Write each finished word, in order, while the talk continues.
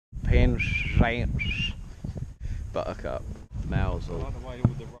Pin Buttercup. Mousel.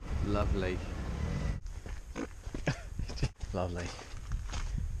 Lovely. Lovely.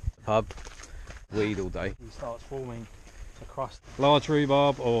 Pub. Weed all day. He starts forming a crust. Large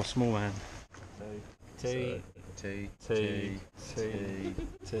rhubarb or small man? Tea. Tea. Tea. Tea.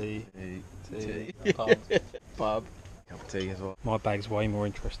 Tea. Tea. Pub. Pub. Cup of tea as well. My bag's way more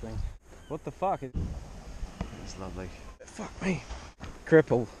interesting. What the fuck? It's lovely. Fuck me.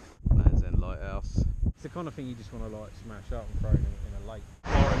 Cripple. Land's End Lighthouse. It's the kind of thing you just want to like smash up and throw in a lake.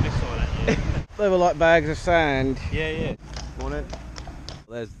 Or a missile at you. They were like bags of sand. Yeah. Morning.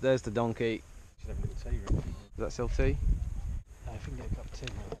 There's the donkey. Should have a little tea room. Is that still tea? If we can get a cup of tea,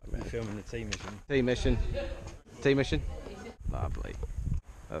 mate. We're filming the tea mission. Tea mission. Tea mission. Lovely.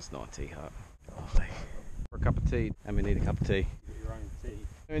 That's not a tea hut. Lovely. For a cup of tea, and we need a cup of tea. Your own tea.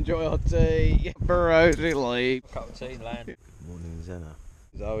 Enjoy our tea. Burrosily. A cup of tea, land. Good morning, Zenna.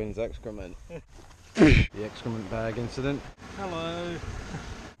 It's Owen's excrement. The excrement bag incident. Hello.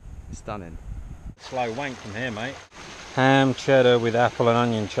 Stunning. Slow wank from here, mate. Ham cheddar with apple and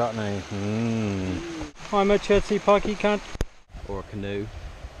onion chutney. I'm a chetty pikey cunt. Or a canoe.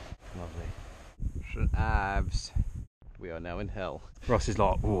 Lovely. Abs. We are now in hell. Ross is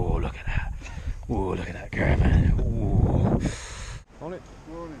like, whoa, look at that. Whoa, look at that caravan. Whoa. On it.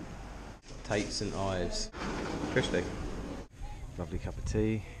 Tate St Ives. Christy. Lovely cup of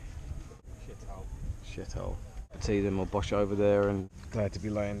tea. Shithole. Cup of tea, then we'll bosh over there and glad to be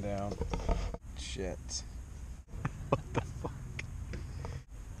laying down. Shit. What the fuck?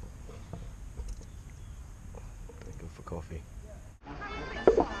 Good for coffee.